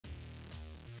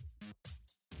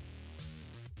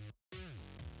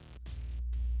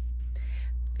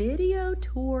video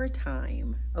tour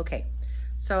time. Okay,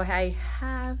 so I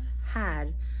have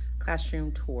had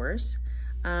classroom tours,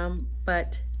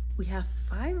 but we have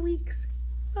 5 weeks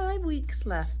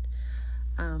left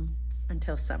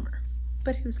until summer.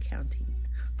 But who's counting?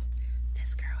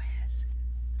 This girl is.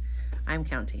 I'm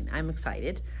counting. I'm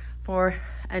excited for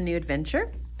a new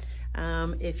adventure.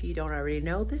 If you don't already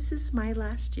know, this is my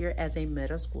last year as a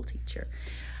middle school teacher.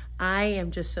 I am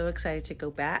just so excited to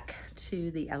go back to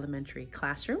the elementary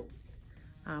classroom.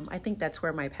 I think that's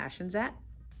where my passion's at.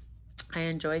 I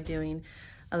enjoy doing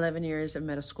 11 years of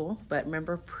middle school, but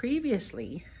remember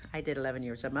previously I did 11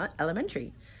 years of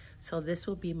elementary. So this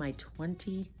will be my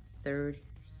 23rd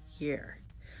year.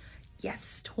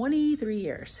 Yes, 23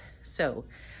 years. So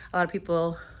a lot of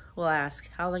people will ask,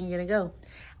 how long are you gonna go?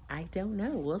 I don't know,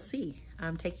 we'll see.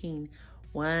 I'm taking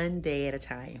one day at a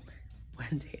time,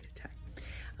 one day at a time.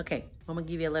 Okay, I'm gonna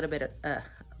give you a little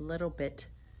bit,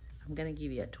 I'm gonna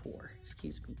give you a tour,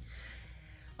 excuse me.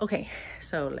 Okay,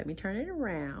 so let me turn it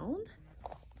around.